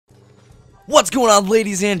What's going on,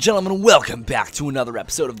 ladies and gentlemen? Welcome back to another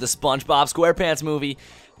episode of the Spongebob Squarepants movie.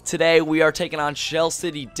 Today we are taking on Shell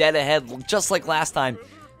City dead ahead, just like last time.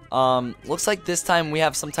 Looks like this time we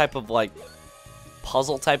have some type of like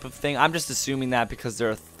puzzle type of thing. I'm just assuming that because there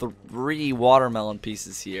are 3 watermelon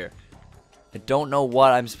pieces here. I don't know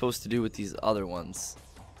what I'm supposed to do with these other ones.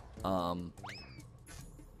 I'm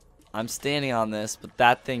standing on this, but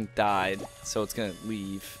that thing died, so it's gonna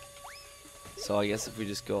leave. So I guess if we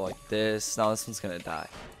just go like this, no, this one's gonna die.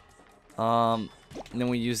 And then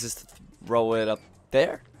we use this to throw it up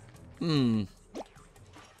there. I'm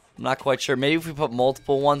not quite sure. Maybe if we put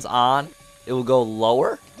multiple ones on, it will go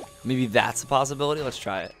lower. Maybe that's a possibility. Let's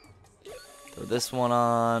try it. Throw this one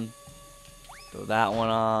on. Throw that one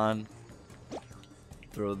on.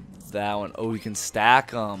 Throw that one. Oh, we can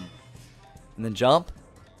stack them. And then jump.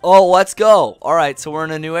 Oh, let's go. All right, so we're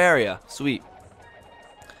in a new area. Sweet.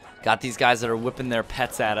 Got these guys that are whipping their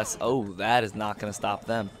pets at us. Oh, that is not going to stop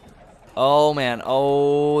them. Oh, man.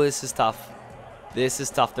 Oh, this is tough. This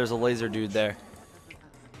is tough. There's a laser dude there.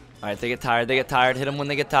 All right, they get tired. They get tired. Hit them when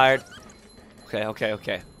they get tired. Okay, okay,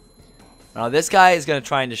 okay. Now, this guy is going to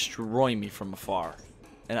try and destroy me from afar.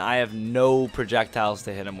 And I have no projectiles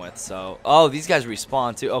to hit him with. So, oh, these guys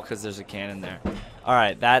respawn too. Oh, because there's a cannon there. All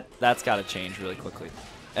right, that's got to change really quickly.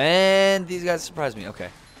 And these guys surprised me. Okay.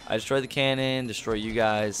 I destroyed the cannon, destroy you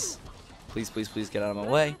guys. Please, please, please get out of my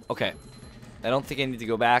way. Okay. I don't think I need to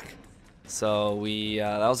go back. So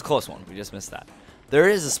that was a close one. We just missed that. There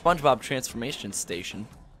is a SpongeBob transformation station.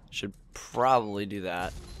 Should probably do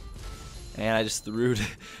that. And I just threw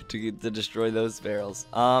to destroy those barrels.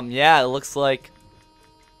 Yeah, it looks like...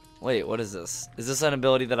 Wait, what is this? Is this an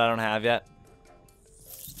ability that I don't have yet?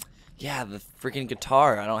 Yeah, the freaking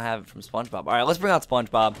guitar. I don't have it from SpongeBob. Alright, let's bring out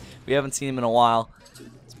SpongeBob. We haven't seen him in a while.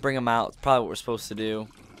 Bring him out. It's probably what we're supposed to do.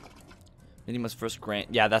 Minimus first grant.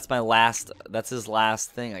 Yeah, that's my last. That's his last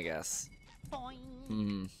thing, I guess.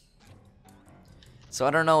 So I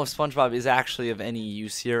don't know if SpongeBob is actually of any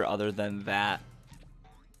use here other than that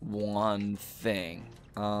one thing.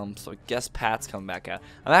 So I guess Pat's coming back out.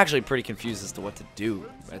 I'm actually pretty confused as to what to do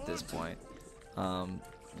at this point.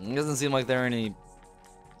 It doesn't seem like there are any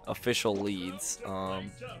official leads. Are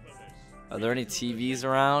there any TVs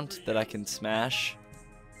around that I can smash?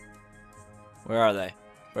 Where are they?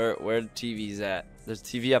 Where the TV's at? There's a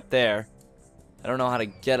TV up there. I don't know how to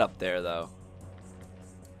get up there though.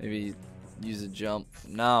 Maybe use a jump.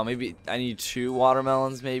 No, maybe I need 2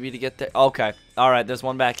 watermelons maybe to get there. Okay. Alright, there's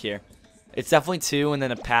one back here. It's definitely 2 and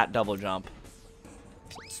then a Pat double jump.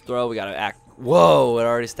 Let's throw. We gotta act. Whoa, it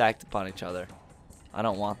already stacked upon each other. I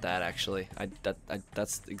don't want that actually.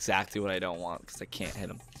 That's exactly what I don't want because I can't hit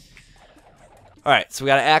them. Alright, so we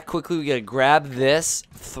gotta act quickly. We gotta grab this,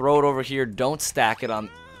 throw it over here. Don't stack it on...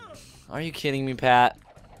 Are you kidding me, Pat?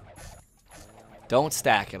 Don't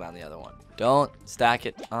stack it on the other one. Don't stack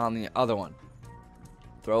it on the other one.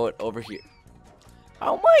 Throw it over here.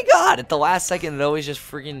 Oh my god! At the last second, it always just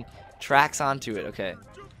freaking tracks onto it. Okay.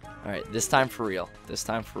 Alright, this time for real. This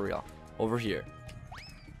time for real. Over here.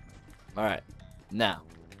 Alright. Now,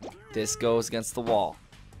 this goes against the wall.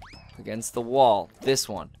 Against the wall. This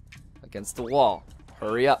one. Against the wall.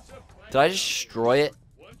 Hurry up. Did I just destroy it?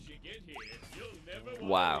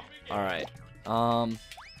 Wow. Alright.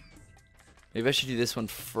 Maybe I should do this one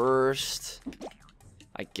first.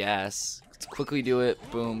 I guess. Let's quickly do it.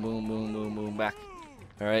 Boom, boom, boom, boom, boom. Back.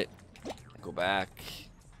 Alright. Go back.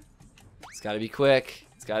 It's gotta be quick.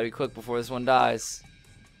 It's gotta be quick before this one dies.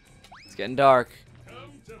 It's getting dark.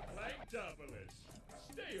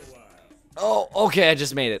 Oh, okay. I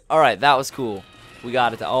just made it. Alright, that was cool. We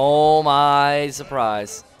got it. Oh my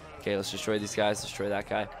surprise. Okay, let's destroy these guys. Destroy that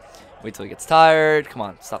guy. Wait till he gets tired. Come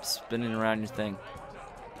on, stop spinning around your thing.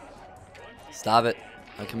 Stop it.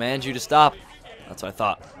 I command you to stop. That's what I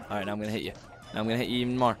thought. Alright, now I'm going to hit you. Now I'm going to hit you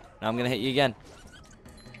even more. Now I'm going to hit you again.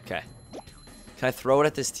 Okay. Can I throw it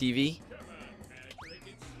at this TV?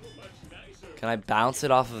 Can I bounce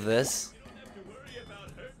it off of this?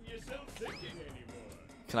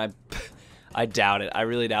 Can I... I doubt it. I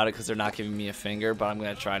really doubt it because they're not giving me a finger, but I'm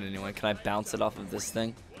going to try it anyway. Can I bounce it off of this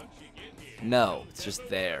thing? No, it's just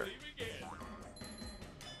there.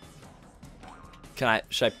 Can I,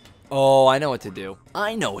 should I, oh, I know what to do.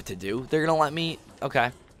 I know what to do. They're going to let me,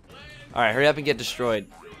 okay. Alright, hurry up and get destroyed.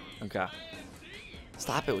 Okay.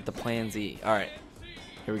 Stop it with the plan Z. Alright,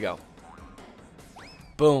 here we go.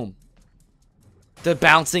 Boom. The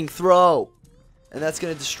bouncing throw. And that's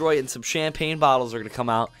going to destroy it, and some champagne bottles are going to come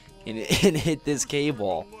out and hit this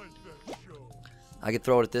cable. I could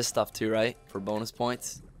throw it at this stuff too, right? For bonus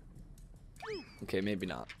points. Okay, maybe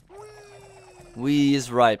not. We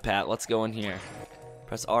is right, Pat. Let's go in here.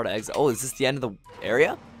 Press R to exit. Oh, is this the end of the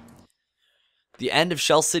area? The end of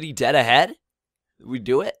Shell City dead ahead? Did we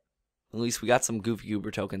do it? At least we got some Goofy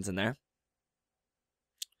Goober tokens in there.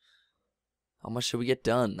 How much should we get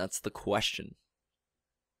done? That's the question.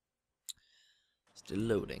 Still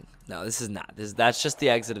loading. No, this is not. That's just the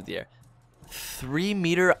exit of the air.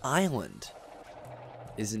 3-meter island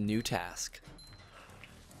is a new task.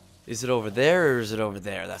 Is it over there or is it over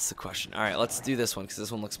there? That's the question. Alright, let's do this one because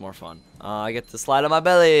this one looks more fun. I get to slide on my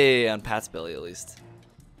belly. On Pat's belly, at least.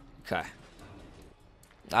 Okay.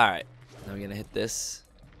 Alright. Now we're going to hit this.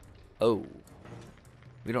 Oh.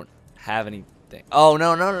 We don't have anything. Oh,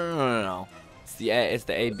 no. It's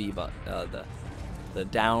the A, B button. The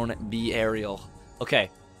down B aerial.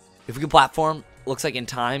 Okay. If we can platform, looks like in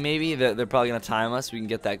time maybe. They're probably going to time us. We can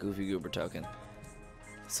get that Goofy Goober token.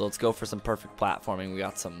 So let's go for some perfect platforming. We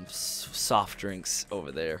got some soft drinks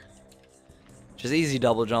over there. Just easy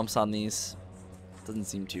double jumps on these. Doesn't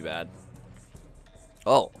seem too bad.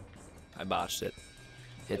 Oh, I botched it.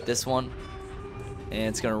 Hit this one. And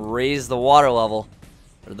it's going to raise the water level.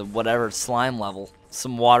 Or the whatever slime level.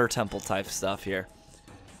 Some water temple type stuff here.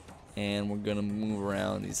 And we're going to move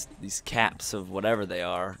around these caps of whatever they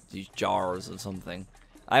are. These jars or something.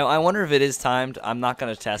 I wonder if it is timed. I'm not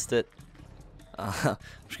going to test it. I'm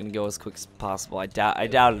just gonna go as quick as possible. I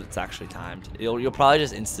doubt it's actually timed. You'll probably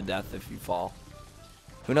just insta-death if you fall.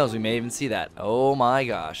 Who knows? We may even see that. Oh my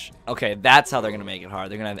gosh. Okay, that's how they're gonna make it hard.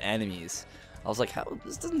 They're gonna have enemies. I was like, how?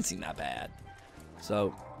 This doesn't seem that bad.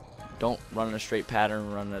 So, don't run in a straight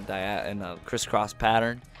pattern. Run in a crisscross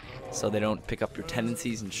pattern, so they don't pick up your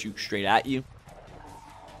tendencies and shoot straight at you.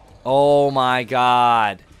 Oh my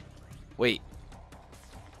god. Wait.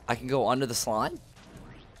 I can go under the slime?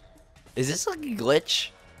 Is this like a glitch?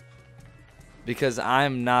 Because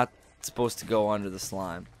I'm not supposed to go under the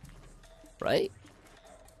slime. Right?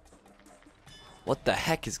 What the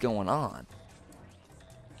heck is going on?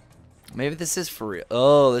 Maybe this is for real.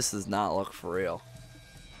 Oh, this does not look for real.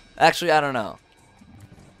 Actually, I don't know.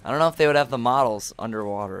 I don't know if they would have the models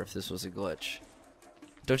underwater if this was a glitch.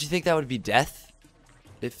 Don't you think that would be death?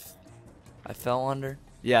 If I fell under?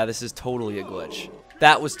 Yeah, this is totally a glitch.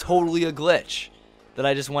 That was totally a glitch that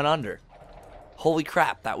I just went under. Holy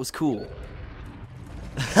crap, that was cool.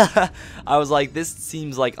 I was like, this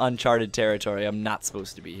seems like uncharted territory. I'm not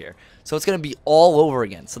supposed to be here. So it's going to be all over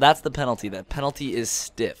again. So that's the penalty. The penalty is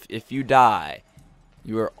stiff. If you die,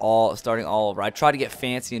 you are all starting all over. I try to get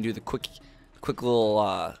fancy and do the quick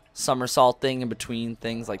little somersault thing in between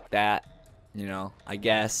things like that. You know, I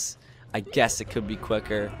guess it could be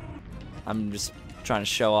quicker. I'm just trying to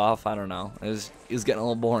show off. I don't know. It was getting a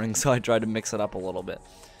little boring, so I tried to mix it up a little bit.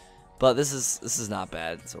 But this is not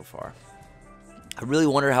bad so far. I really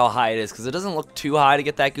wonder how high it is because it doesn't look too high to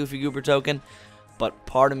get that Goofy Goober token. But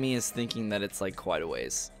part of me is thinking that it's like quite a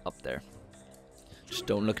ways up there. Just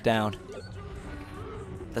don't look down.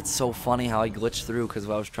 That's so funny how I glitched through because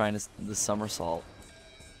I was trying to the somersault.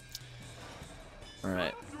 All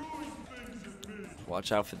right.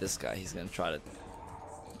 Watch out for this guy. He's gonna try to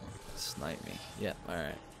snipe me. Yeah,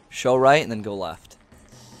 alright. Show right and then go left.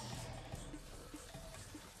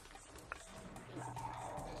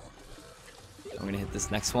 I'm gonna hit this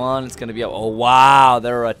next one. It's gonna be oh wow,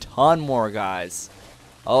 there are a ton more guys.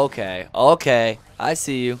 Okay, I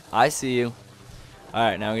see you.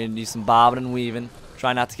 Alright, now we're gonna do some bobbing and weaving.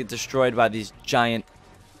 Try not to get destroyed by these giant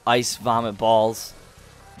ice vomit balls.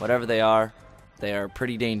 Whatever they are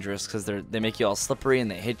pretty dangerous because they make you all slippery and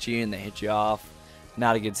they hit you off.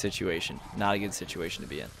 Not a good situation. Not a good situation to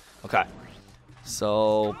be in. Okay.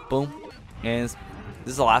 So, boom. And this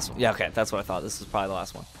is the last one. Yeah, okay. That's what I thought. This is probably the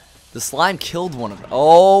last one. The slime killed one of them.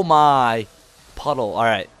 Oh, my. Puddle. All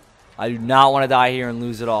right. I do not want to die here and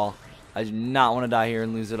lose it all.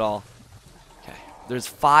 Okay. There's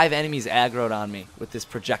 5 enemies aggroed on me with this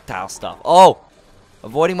projectile stuff. Oh!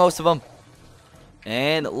 Avoiding most of them.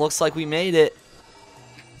 And it looks like we made it.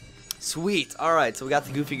 Sweet. All right. So we got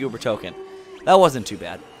the Goofy Goober token. That wasn't too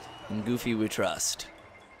bad. In Goofy we trust.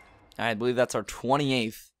 I believe that's our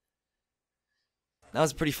 28th. That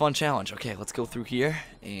was a pretty fun challenge. Okay, let's go through here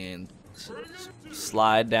and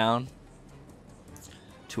slide down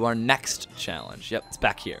to our next challenge. Yep, it's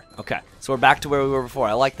back here. Okay, so we're back to where we were before.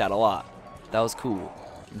 I like that a lot. That was cool.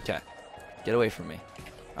 Okay, get away from me.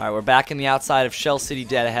 All right, we're back in the outside of Shell City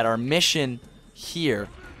dead ahead. Our mission here...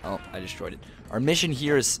 Oh, I destroyed it. Our mission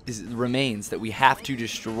here remains that we have to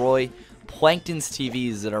destroy Plankton's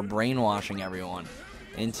TVs that are brainwashing everyone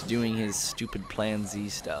into doing his stupid Plan Z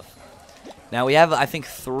stuff. Now we have, I think,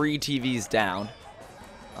 3 TVs down,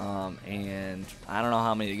 and I don't know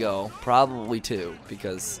how many to go. Probably 2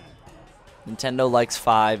 because Nintendo likes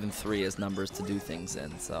 5 and 3 as numbers to do things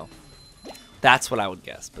in, so that's what I would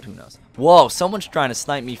guess, but who knows. Whoa, someone's trying to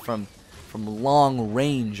snipe me from long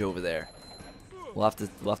range over there. We'll have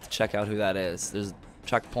to check out who that is. There's a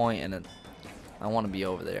checkpoint and I want to be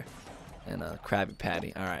over there. And a Krabby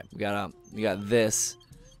Patty. All right, we got this.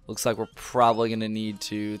 Looks like we're probably gonna need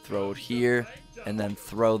to throw it here and then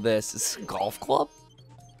throw this. Is this a golf club?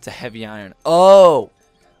 It's a heavy iron. Oh,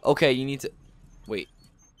 okay. You need to wait.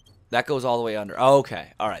 That goes all the way under.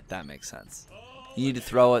 Okay, all right, that makes sense. You need to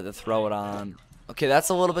throw it on. Okay, that's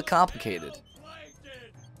a little bit complicated.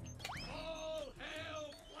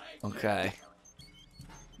 Okay.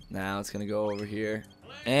 Now it's gonna go over here,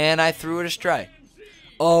 and I threw it astray.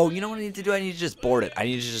 Oh, you know what I need to do? I need to just board it. I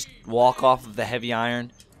need to just walk off of the heavy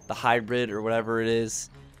iron, the hybrid or whatever it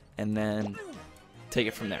is, and then take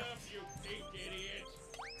it from there.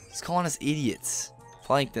 He's calling us idiots.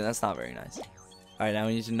 Plankton, that's not very nice. Alright, now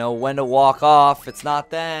we need to know when to walk off. It's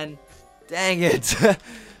not then. Dang it.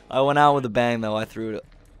 I went out with a bang, though. I threw it.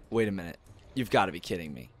 Wait a minute. You've got to be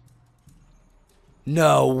kidding me.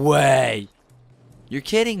 No way. You're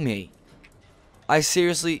kidding me. I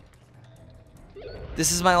seriously...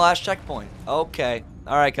 This is my last checkpoint. Okay.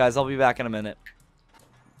 Alright, guys. I'll be back in a minute.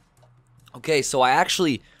 Okay, so I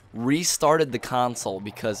actually restarted the console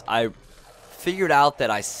because I figured out that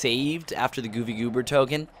I saved after the Goofy Goober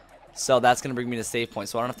token. So that's going to bring me to save point.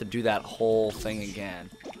 So I don't have to do that whole thing again.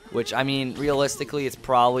 Which, I mean, realistically, it's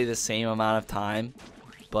probably the same amount of time.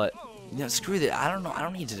 But, you know, screw that. I don't know. I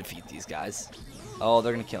don't need to defeat these guys. Oh,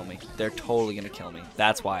 they're going to kill me. They're totally going to kill me.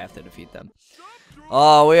 That's why I have to defeat them.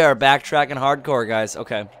 Oh, we are backtracking hardcore, guys.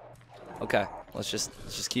 Okay. Okay. Let's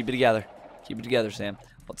just keep it together. Keep it together, Sam.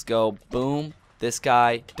 Let's go. Boom. This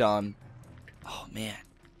guy. Done. Oh, man.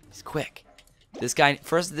 He's quick. This guy.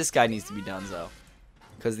 First, this guy needs to be done, though.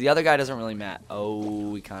 Because the other guy doesn't really matter.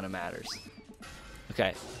 Oh, he kind of matters.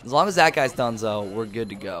 Okay. As long as that guy's done, though, we're good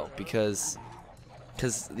to go. Because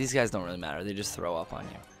these guys don't really matter. They just throw up on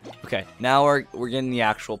you. Okay. Now we're getting the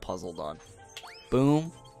actual puzzle done.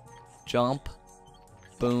 Boom. Jump.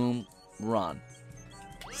 Boom. Run.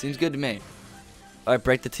 Seems good to me. Alright,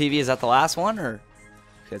 break the TV. Is that the last one? Or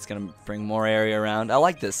okay, it's going to bring more area around. I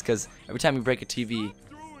like this because every time you break a TV,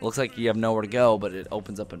 it looks like you have nowhere to go, but it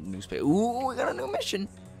opens up a new space. Ooh, we got a new mission.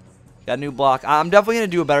 Got a new block. I'm definitely going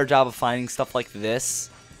to do a better job of finding stuff like this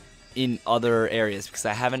in other areas because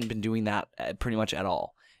I haven't been doing that pretty much at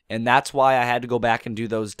all. And that's why I had to go back and do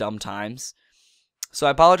those dumb times. So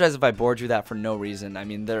I apologize if I bored you that for no reason. I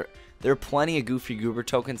mean, there are plenty of Goofy Goober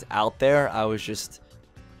tokens out there. I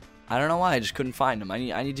don't know why I just couldn't find them. I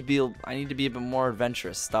need to be a bit more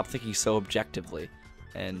adventurous. Stop thinking so objectively,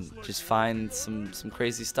 and just find some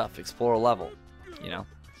crazy stuff. Explore a level, you know.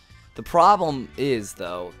 The problem is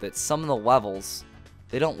though that some of the levels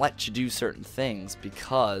they don't let you do certain things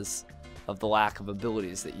because of the lack of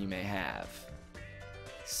abilities that you may have.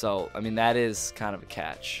 So I mean that is kind of a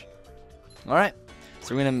catch. All right,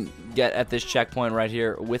 so we're gonna get at this checkpoint right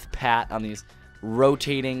here with Pat on these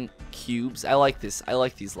rotating cubes. I like this. I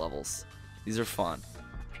like these levels. These are fun.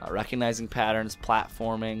 Recognizing patterns,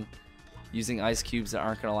 platforming, using ice cubes that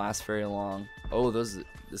aren't going to last very long. Oh, this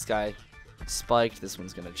guy spiked. This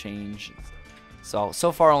one's going to change. So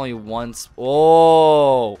far only once.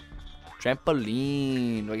 Oh,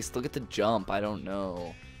 trampoline. Do I still get to jump? I don't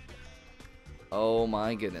know. Oh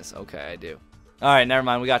my goodness. Okay, I do. All right, never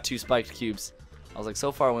mind. We got 2 spiked cubes. I was like,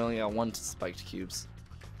 so far we only got 1 spiked cubes.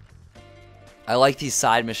 I like these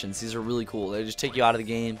side missions. These are really cool. They just take you out of the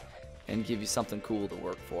game and give you something cool to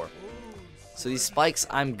work for. So these spikes,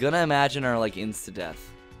 I'm going to imagine are like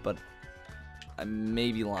insta-death. But I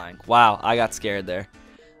may be lying. Wow, I got scared there.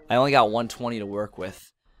 I only got 120 to work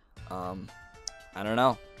with. I don't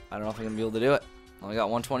know. I don't know if I'm going to be able to do it. I only got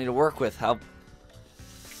 120 to work with. How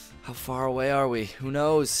far away are we? Who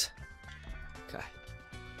knows? Okay.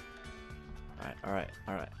 Alright.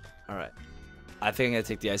 I think I'm going to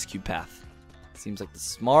take the ice cube path. Seems like the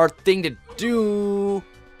smart thing to do.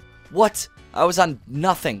 What? I was on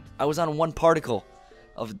nothing. I was on 1 particle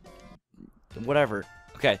of whatever.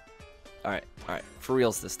 Okay. Alright. For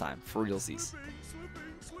reals this time. For realsies.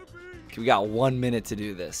 Okay, we got 1 minute to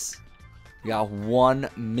do this. We got 1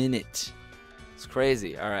 minute. It's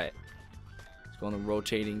crazy. Alright. Let's go on the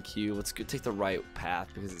rotating cube. Let's go take the right path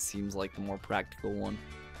because it seems like the more practical one.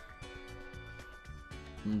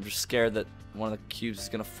 I'm just scared that one of the cubes is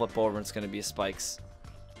going to flip over and it's going to be spikes.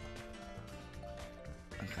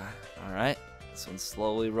 Okay, alright. This one's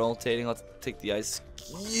slowly rotating. Let's take the ice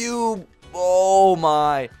cube. Oh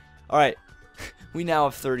my. Alright. We now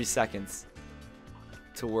have 30 seconds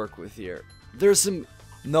to work with here. There's some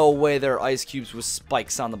No way there are ice cubes with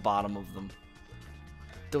spikes on the bottom of them.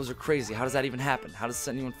 Those are crazy. How does that even happen? How does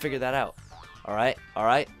anyone figure that out? Alright,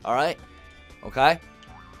 alright, alright. Okay.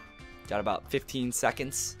 Got about 15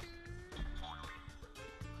 seconds.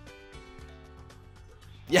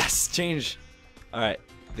 Yes, change. Alright.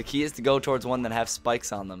 The key is to go towards one that have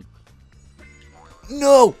spikes on them.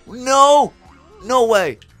 No! No! No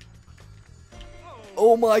way!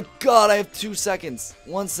 Oh my god, I have 2 seconds.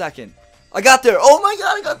 1 second. I got there! Oh my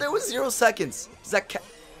god, I got there with 0 seconds. Does that count?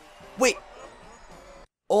 Wait!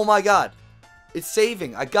 Oh my god. It's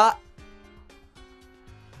saving. I got...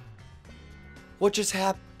 What just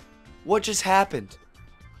happened? What just happened?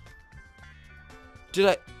 Did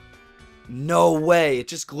I... No way. It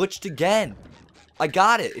just glitched again. I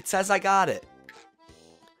got it. It says I got it.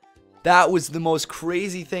 That was the most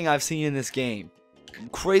crazy thing I've seen in this game.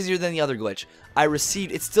 Crazier than the other glitch. I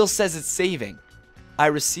received... It still says it's saving. I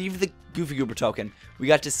received the Goofy Goober token. We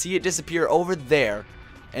got to see it disappear over there.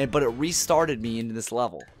 But it restarted me into this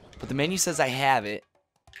level. But the menu says I have it.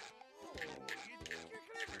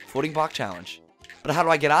 Floating block challenge. But how do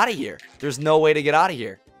I get out of here? There's no way to get out of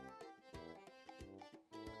here.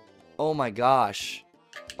 Oh my gosh.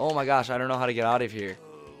 Oh my gosh, I don't know how to get out of here.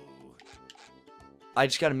 I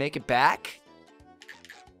just gotta make it back?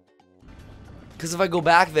 Because if I go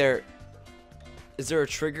back there, is there a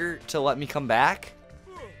trigger to let me come back?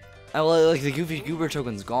 Like the Goofy Goober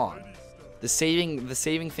token's gone. The saving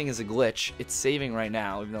thing is a glitch. It's saving right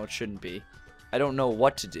now, even though it shouldn't be. I don't know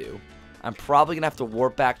what to do. I'm probably gonna have to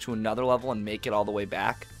warp back to another level and make it all the way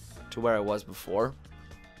back to where I was before.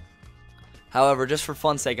 However, just for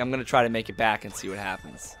fun's sake, I'm gonna try to make it back and see what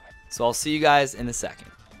happens. So I'll see you guys in a second.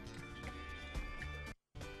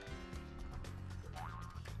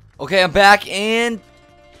 Okay, I'm back, and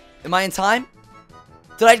am I in time?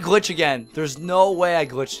 Did I glitch again? There's no way I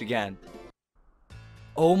glitched again.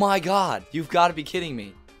 Oh my god, you've got to be kidding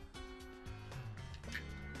me.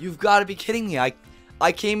 You've got to be kidding me.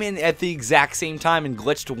 I came in at the exact same time and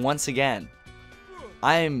glitched once again.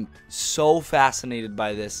 I am so fascinated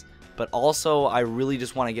by this, but also I really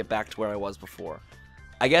just want to get back to where I was before.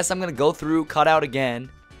 I guess I'm going to go through, cut out again,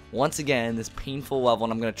 once again, this painful level,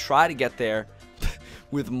 and I'm going to try to get there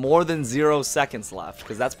with more than 0 seconds left,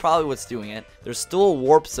 because that's probably what's doing it. There's still a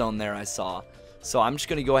warp zone there I saw. So I'm just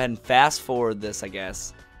going to go ahead and fast forward this, I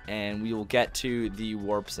guess, and we will get to the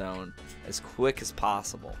warp zone as quick as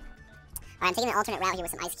possible. Alright, I'm taking an alternate route here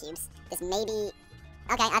with some ice cubes. This may be...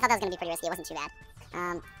 Okay, I thought that was going to be pretty risky. It wasn't too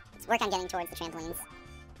bad. Let's work on getting towards the trampolines.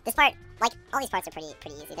 This part, like, all these parts are pretty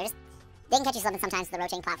easy. They can catch you slipping sometimes to the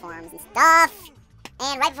rotating platforms and stuff.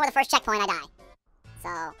 And right before the first checkpoint, I die. So,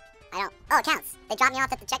 I don't... Oh, it counts. They dropped me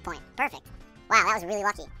off at the checkpoint. Perfect. Wow, that was really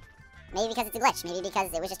lucky. Maybe because it's a glitch. Maybe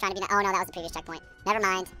because it was just trying to be... Oh, no, that was the previous checkpoint. Never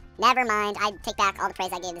mind. Never mind. I take back all the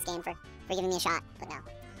praise I gave this game for giving me a shot. But no.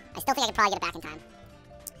 I still think I could probably get it back in time.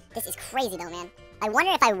 This is crazy, though, man. I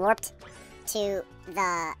wonder if I warped to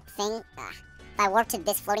the thing... if I warped to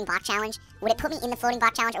this floating block challenge, would it put me in the floating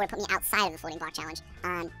block challenge, or would it put me outside of the floating block challenge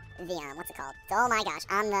on the, what's it called? Oh, my gosh.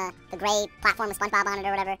 On the gray platform with Spongebob on it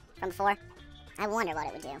or whatever from before? I wonder what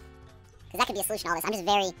it would do. Because that could be a solution to all this. I'm just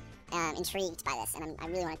very... intrigued by this, and I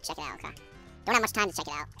really want to check it out, okay? Don't have much time to check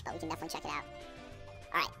it out, but we can definitely check it out.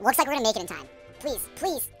 Alright, looks like we're gonna make it in time. Please,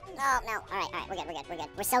 please! Oh, no. Alright, we're good.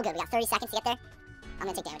 We're so good. We got 30 seconds to get there. I'm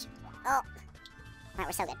gonna take damage. Oh! Alright,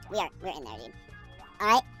 we're so good. We're in there, dude.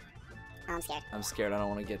 Alright. Oh, I'm scared. I'm scared. I don't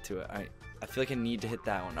want to get to it. Alright. I feel like I need to hit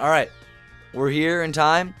that one. Alright. We're here in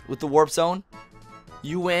time with the warp zone.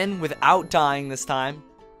 You win without dying this time.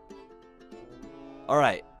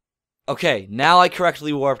 Alright. Okay, now I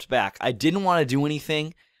correctly warped back. I didn't want to do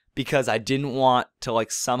anything because I didn't want to,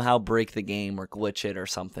 like, somehow break the game or glitch it or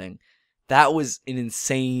something. That was an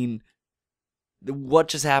insane... What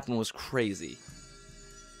just happened was crazy.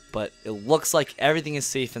 But it looks like everything is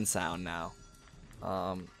safe and sound now.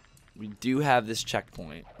 We do have this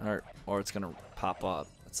checkpoint, or it's gonna pop up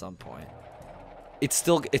at some point. It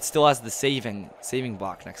still has the saving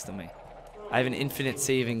block next to me. I have an infinite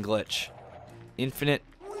saving glitch. Infinite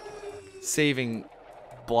saving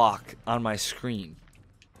block on my screen.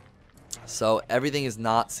 So everything is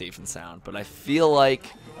not safe and sound, but I feel like...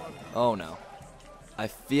 Oh no. I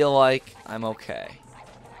feel like I'm okay.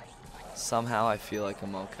 Somehow I feel like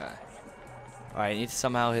I'm okay. Alright, I need to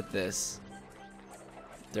somehow hit this.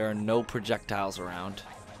 There are no projectiles around,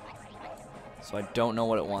 so I don't know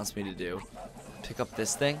what it wants me to do. Pick up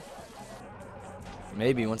this thing?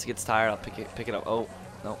 Maybe once it gets tired I'll pick it up. Oh,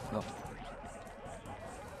 no.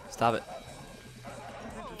 Stop it.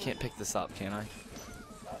 Can't pick this up, can I?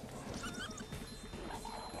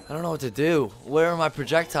 I don't know what to do. Where are my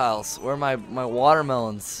projectiles? Where are my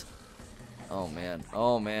watermelons? Oh man.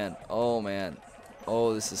 Oh man. Oh man.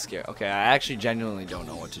 Oh, this is scary. Okay, I actually genuinely don't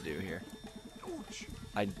know what to do here.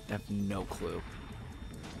 I have no clue.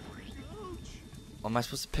 Am I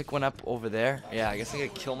supposed to pick one up over there? Yeah, I guess I gotta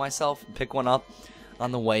kill myself and pick one up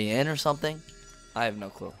on the way in or something. I have no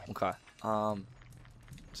clue. Okay.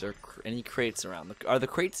 Is there any crates around? Are the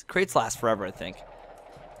crates last forever? I think,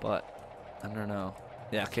 but I don't know.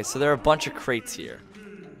 Yeah. Okay. So there are a bunch of crates here.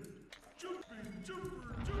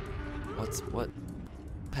 What?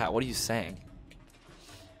 Pat, what are you saying?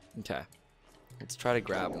 Okay. Let's try to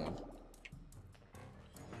grab one.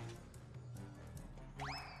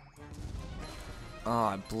 Oh,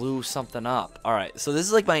 I blew something up. Alright, so this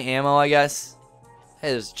is like my ammo, I guess.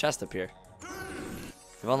 Hey, there's a chest up here.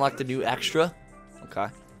 We've unlocked a new extra. Okay.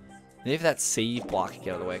 Maybe if that save block could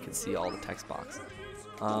get out of the way, I can see all the text box.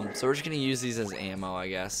 So we're just going to use these as ammo, I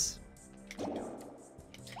guess.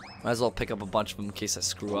 Might as well pick up a bunch of them in case I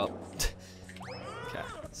screw up. Okay,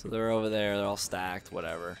 so they're over there. They're all stacked,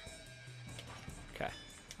 whatever. Okay.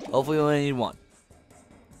 Hopefully we only need one.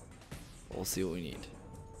 We'll see what we need.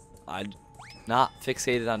 I'm not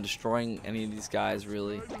fixated on destroying any of these guys,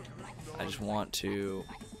 really. I just want to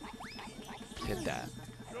hit that.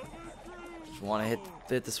 Just want to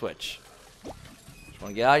hit the switch. Just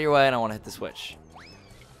want to get out of your way, and I want to hit the switch.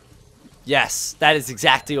 Yes, that is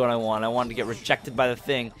exactly what I want. I want to get rejected by the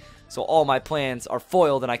thing, so all my plans are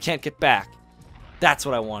foiled and I can't get back. That's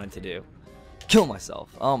what I wanted to do. Kill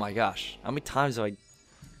myself. Oh my gosh. How many times have I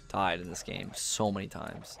died in this game? So many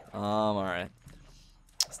times. Alright.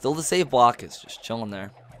 Still the save block is just chilling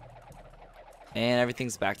there. And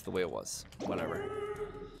everything's back to the way it was. Whatever.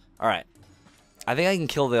 Alright. I think I can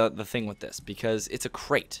kill the thing with this because it's a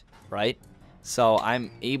crate, right? So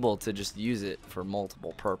I'm able to just use it for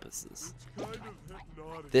multiple purposes.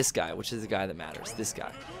 This guy, which is the guy that matters. This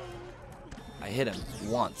guy. I hit him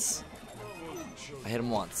once.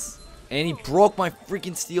 And he broke my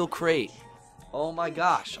freaking steel crate. Oh my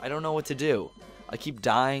gosh. I don't know what to do. I keep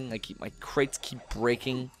dying. My crates keep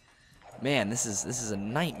breaking. Man, this is a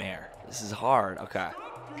nightmare. This is hard. Okay.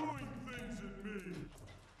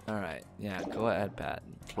 Alright. Yeah, go ahead, Pat.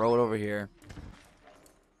 Throw it over here.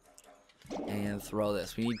 And throw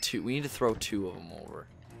this. We need to throw 2 of them over.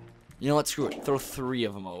 You know what? Screw it. Throw 3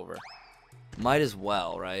 of them over. Might as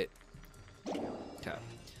well, right? Okay.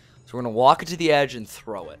 So we're going to walk it to the edge and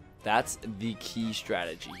throw it. That's the key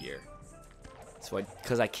strategy here. So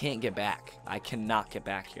because I can't get back. I cannot get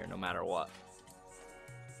back here no matter what.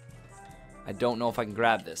 I don't know if I can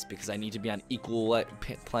grab this because I need to be on equal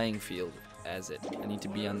playing field as it. I need to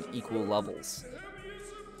be on equal levels.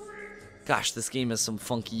 Gosh, this game has some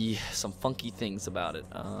funky things about it.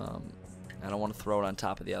 I don't want to throw it on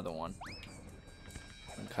top of the other one.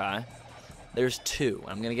 Okay. There's 2.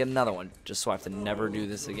 I'm going to get another one just so I have to never do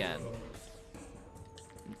this again.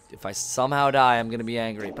 If I somehow die, I'm going to be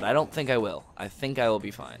angry, but I don't think I will. I think I will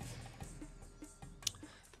be fine.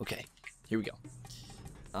 Okay, here we go.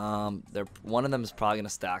 One of them is probably going to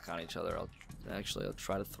stack on each other. I'll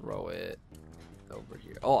try to throw it over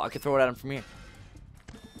here. Oh, I can throw it at him from here.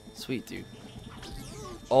 Sweet, dude.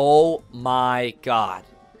 Oh my god.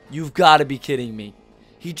 You've got to be kidding me.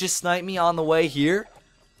 He just sniped me on the way here?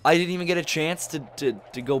 I didn't even get a chance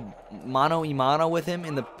to go mano-a-mano with him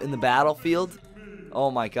in the battlefield? Oh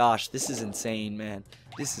my gosh, this is insane, man.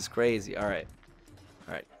 This is crazy. Alright.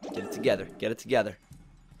 Alright, get it together. Get it together.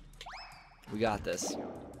 We got this.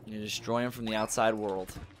 You're gonna destroy him from the outside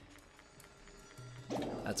world.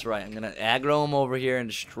 That's right. I'm gonna aggro him over here and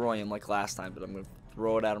destroy him like last time, but I'm gonna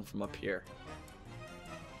throw it at him from up here.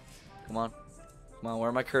 Come on. Come on, where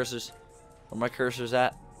are my cursors? Where are my cursors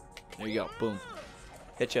at? There you go. Boom.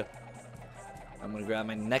 Hit you. I'm gonna grab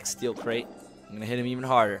my next steel crate. I'm gonna hit him even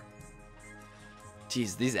harder.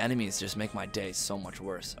 Jeez, these enemies just make my day so much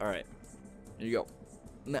worse. Alright. Here you go.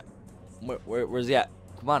 No. Where's he at?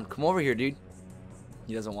 Come on, come over here, dude.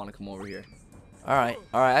 He doesn't want to come over here. Alright.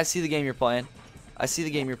 Alright, I see the game you're playing. I see the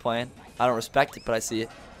game you're playing. I don't respect it, but I see it.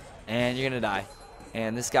 And you're gonna die.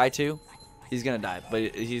 And this guy too, he's gonna die.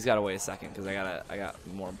 But he's gotta wait a second because I got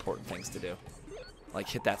more important things to do. Like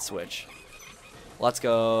hit that switch. Let's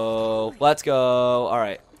go. Let's go.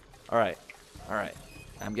 Alright. Alright. Alright.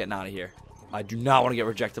 I'm getting out of here. I do not want to get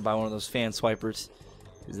rejected by one of those fan swipers.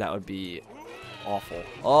 Because that would be awful.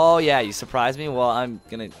 Oh, yeah. You surprised me? Well, I'm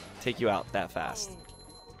going to take you out that fast.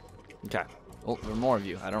 Okay. Oh, there are more of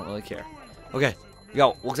you. I don't really care. Okay.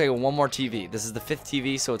 Go. Looks like one more TV. This is the 5th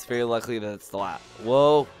TV, so it's very likely that it's the last.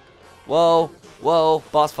 Whoa. Whoa. Whoa.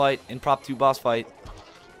 Boss fight. Impromptu boss fight.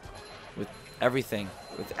 With everything.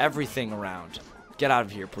 With everything around. Get out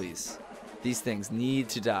of here, please. These things need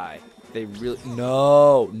to die. They really...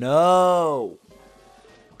 No. No.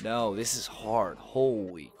 No, this is hard.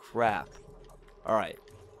 Holy crap. Alright.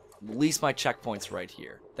 At least my checkpoint's right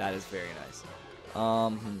here. That is very nice.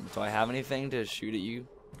 Do I have anything to shoot at you?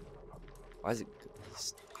 Why is it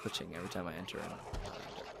glitching every time I enter in?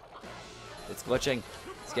 It's glitching.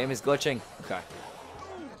 This game is glitching. Okay.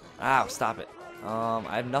 Ow, stop it.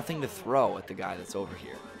 I have nothing to throw at the guy that's over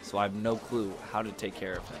here. So I have no clue how to take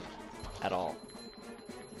care of him at all.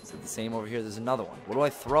 Is it the same over here? There's another one. What do I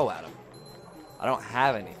throw at him? I don't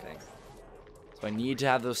have anything. So I need to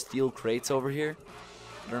have those steel crates over here.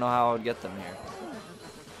 I don't know how I would get them here.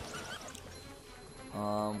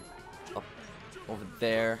 Up over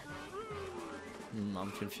there.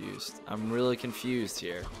 I'm confused. I'm really confused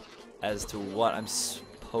here as to what I'm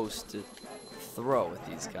supposed to throw at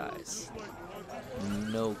these guys.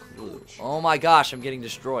 No clue. Oh my gosh, I'm getting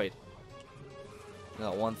destroyed. I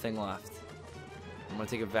got one thing left. I'm gonna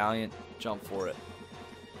take a valiant jump for it.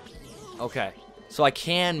 Okay, so I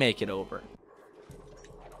can make it over.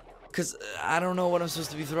 Because I don't know what I'm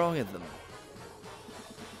supposed to be throwing at them.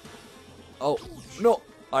 Oh, no.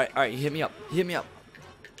 Alright, hit me up. Hit me up.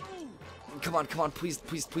 Come on, please,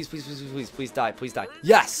 please die, please die.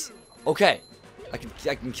 Yes! Okay. I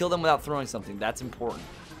can kill them without throwing something. That's important.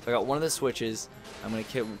 So I got one of the switches. I'm going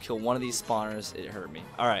to kill one of these spawners. It hurt me.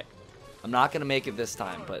 Alright. I'm not going to make it this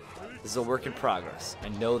time, but this is a work in progress. I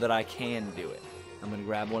know that I can do it. I'm going to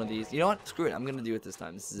grab one of these. You know what? Screw it. I'm going to do it this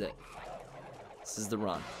time. This is it. This is the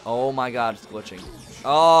run. Oh my god, it's glitching.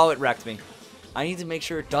 Oh, it wrecked me. I need to make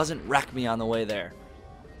sure it doesn't wreck me on the way there.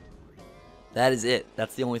 That is it.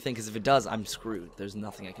 That's the only thing, because if it does, I'm screwed. There's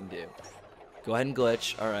nothing I can do. Go ahead and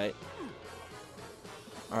glitch. Alright.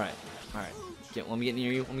 Alright. Let me get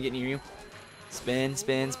near you. Let me get near you. Spin.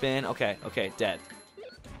 Okay, dead.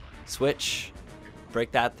 Switch.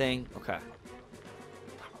 Break that thing. Okay.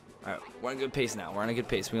 Alright, we're on a good pace now. We're on a good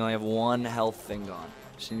pace. We only have one health thing gone.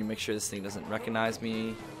 Just need to make sure this thing doesn't recognize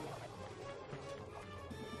me.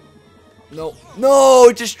 No,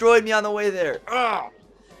 it destroyed me on the way there. Ugh.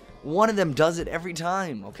 One of them does it every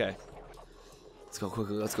time. Okay. Let's go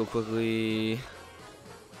quickly.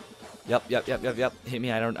 Yep. Hit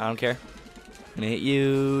me. I don't care. I'm gonna hit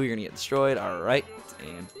you. You're gonna get destroyed. Alright.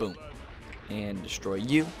 And boom. And destroy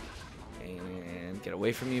you. And get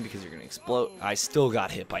away from you because you're gonna explode. I still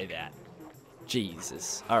got hit by that.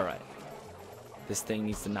 Jesus. Alright. This thing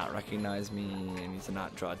needs to not recognize me. I need to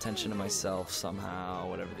not draw attention to myself somehow.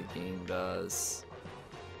 Whatever the game does.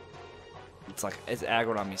 It's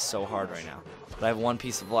aggroed on me so hard right now. But I have one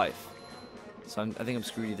piece of life. So I think I'm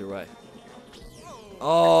screwed either way.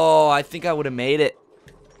 Oh, I think I would have made it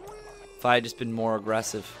if I had just been more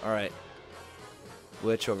aggressive. Alright.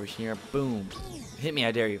 Glitch over here. Boom. Hit me,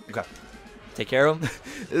 I dare you. Okay. Take care of him.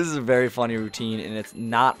 This is a very funny routine, and it's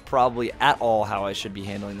not probably at all how I should be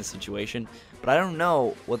handling the situation. But I don't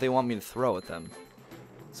know what they want me to throw at them.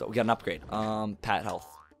 So we got an upgrade. Pat health.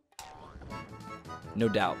 No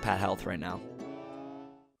doubt, Pat health right now.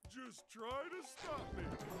 Just try to stop me.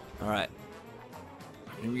 Alright.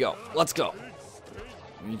 Here we go. Let's go.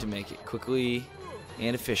 We need to make it quickly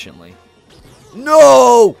and efficiently.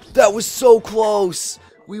 No! That was so close!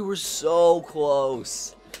 We were so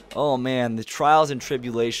close. Oh man, the trials and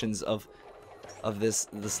tribulations of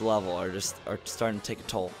this level are starting to take a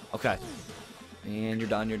toll. Okay. And you're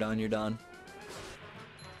done.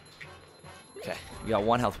 Okay, we got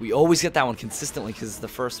one health. We always get that one consistently because it's the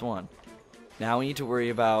first one. Now we need to worry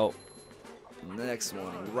about the next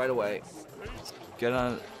one right away. Let's get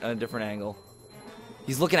on a different angle.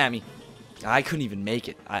 He's looking at me. I couldn't even make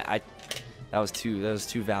it. That was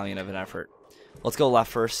too valiant of an effort. Let's go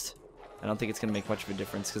left first. I don't think it's gonna make much of a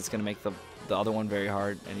difference because it's gonna make the other one very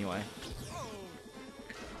hard anyway.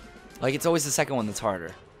 Like, it's always the second one that's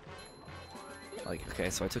harder. Like, okay,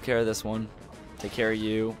 so I took care of this one. Take care of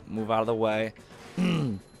you. Move out of the way.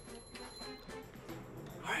 Alright,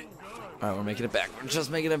 we're making it back. We're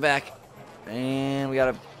just making it back. And we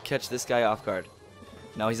gotta catch this guy off guard.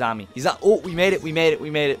 No, he's on me. He's on. Oh, we made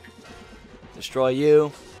it. Destroy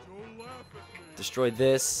you. Destroy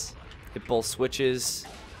this. Hit both switches.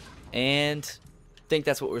 And I think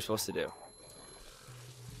that's what we're supposed to do.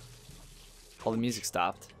 All the music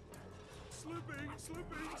stopped.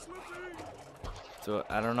 So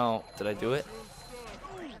I don't know. Did I do it?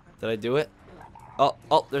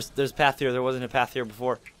 Oh, there's a path here. There wasn't a path here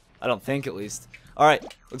before. I don't think, at least. Alright,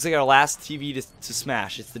 looks like our last TV to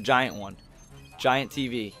smash. It's the giant one. Giant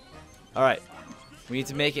TV. Alright, we need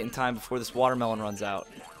to make it in time before this watermelon runs out.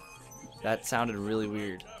 That sounded really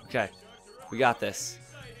weird. Okay, we got this.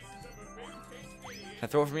 Can I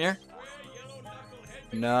throw it from here?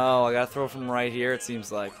 No, I gotta throw from right here, it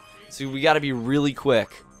seems like. So we gotta be really quick.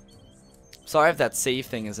 Sorry if that save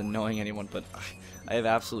thing is annoying anyone, but I have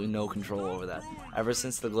absolutely no control over that. Ever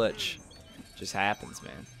since the glitch. Just happens,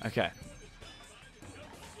 man. Okay.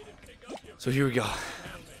 So here we go.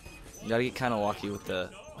 You gotta get kinda lucky with the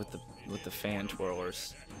fan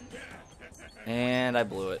twirlers. And I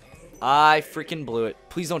blew it. I freaking blew it.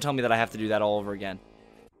 Please don't tell me that I have to do that all over again.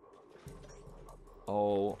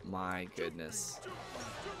 Oh my goodness.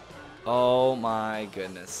 Oh my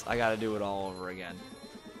goodness. I gotta do it all over again.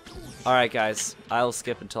 Alright guys, I'll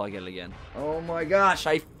skip until I get it again. Oh my gosh,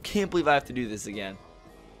 I can't believe I have to do this again.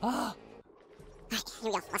 Ah. Alright,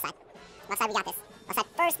 here we go. Left side. Left side, we got this. Left side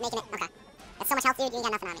first, making it. Okay. That's so much health, dude. You ain't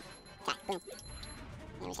got nothing on me. Okay, boom.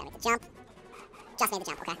 And we should make the jump. Just made the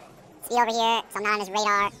jump, okay. Speed over here, so I'm not on his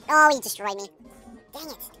radar. Oh, he destroyed me. Dang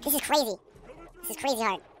it. This is crazy. This is crazy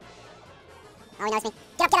hard. Oh, he knows me.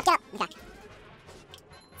 Get up, get up, get up. Okay.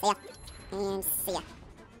 See ya. And see ya.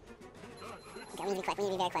 Okay, we need to be quick. We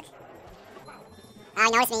need to be very quick. Oh,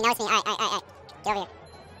 he noticed me. He noticed me. Alright, alright, alright. Get over here.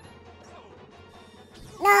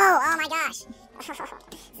 No! Oh my gosh. This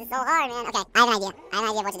is so hard, man. Okay, I have an idea. I have an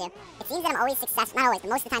idea of what to do. It seems that I'm always successful. Not always, but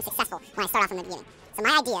most of the time successful when I start off in the beginning. So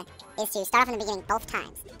my idea is to start off in the beginning both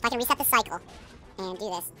times. If I can reset the cycle and do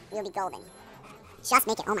this, we'll be golden. Just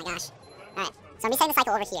make it. Oh my gosh. Alright, so I'm resetting the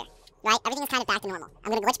cycle over here. Right? Everything is kind of back to normal. I'm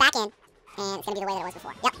going to glitch back in, and it's going to be the way that it was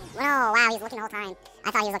before. Yep. Oh, wow, he was looking the whole time. I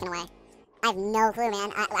thought he was looking away. I have no clue, man.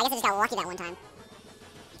 I guess I just got lucky that one time.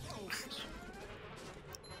 Oh, man.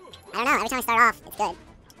 I don't know. Every time I start off, it's good.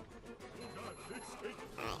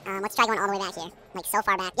 Alright, let's try going all the way back here. Like, so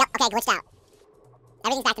far back. Yep, okay, glitched out.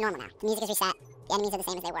 Everything's back to normal now. The music is reset. The enemies are the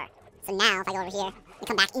same as they were. So now, if I go over here and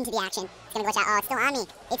come back into the action, it's going to glitch out. Oh, it's still on me.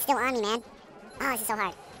 It's still on me, man. Oh, this is so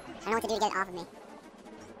hard. I don't know what to do to get it off of me.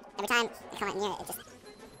 Every time I come out near it, it just...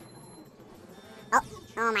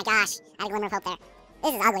 Oh my gosh. I had a glimmer of hope there.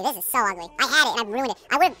 This is ugly. This is so ugly. I had it and I ruined it.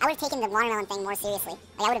 I would have taken the watermelon thing more seriously.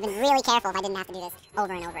 Like, I would have been really careful if I didn't have to do this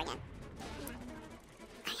over and over again.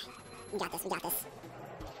 We got this. We got this.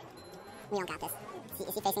 We don't got this.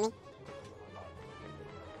 Is he facing me?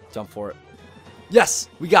 Jump for it. Yes!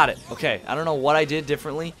 We got it! Okay, I don't know what I did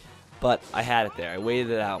differently, but I had it there. I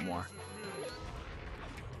waited it out more.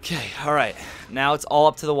 Okay, alright. Now it's all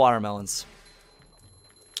up to the watermelons.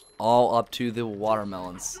 All up to the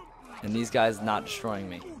watermelons. And these guys not destroying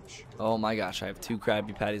me. Oh my gosh, I have 2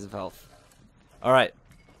 Krabby Patties of health. Alright.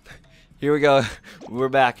 Here we go. We're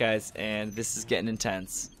back, guys, and this is getting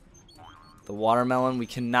intense. The watermelon, we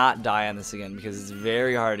cannot die on this again because it's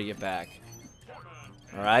very hard to get back.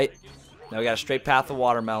 Alright. Now we got a straight path of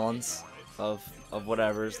watermelons. Of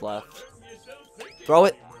whatever's left. Throw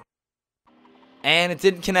it. And it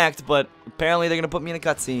didn't connect, but apparently they're going to put me in a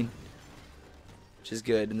cutscene. Which is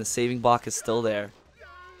good, and the saving block is still there.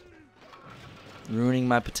 Ruining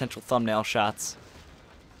my potential thumbnail shots.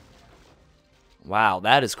 Wow,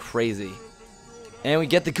 that is crazy. And we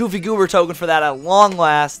get the Goofy Goober token for that at long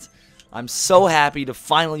last. I'm so happy to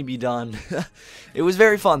finally be done. It was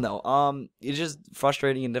very fun though. It's just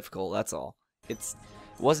frustrating and difficult, that's all. It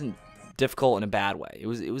wasn't difficult in a bad way. It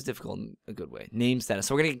was difficult in a good way. Name status.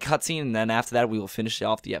 So we're gonna get a cutscene, and then after that we will finish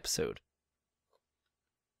off the episode.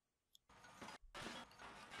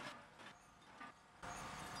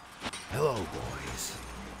 Hello, boys.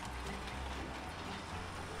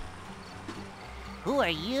 Who are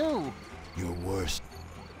you? Your worst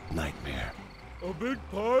nightmare. A big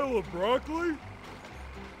pile of broccoli?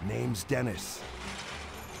 Name's Dennis.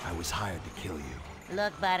 I was hired to kill you.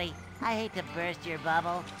 Look, buddy, I hate to burst your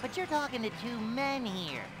bubble, but you're talking to 2 men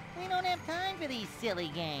here. We don't have time for these silly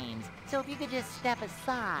games. So if you could just step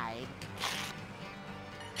aside.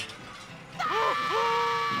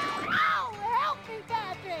 Ow! Help me,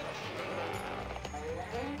 Patrick!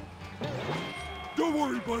 Don't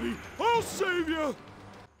worry, buddy. I'll save you.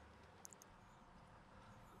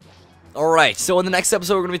 Alright, so in the next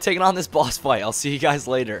episode we're going to be taking on this boss fight. I'll see you guys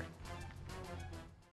later.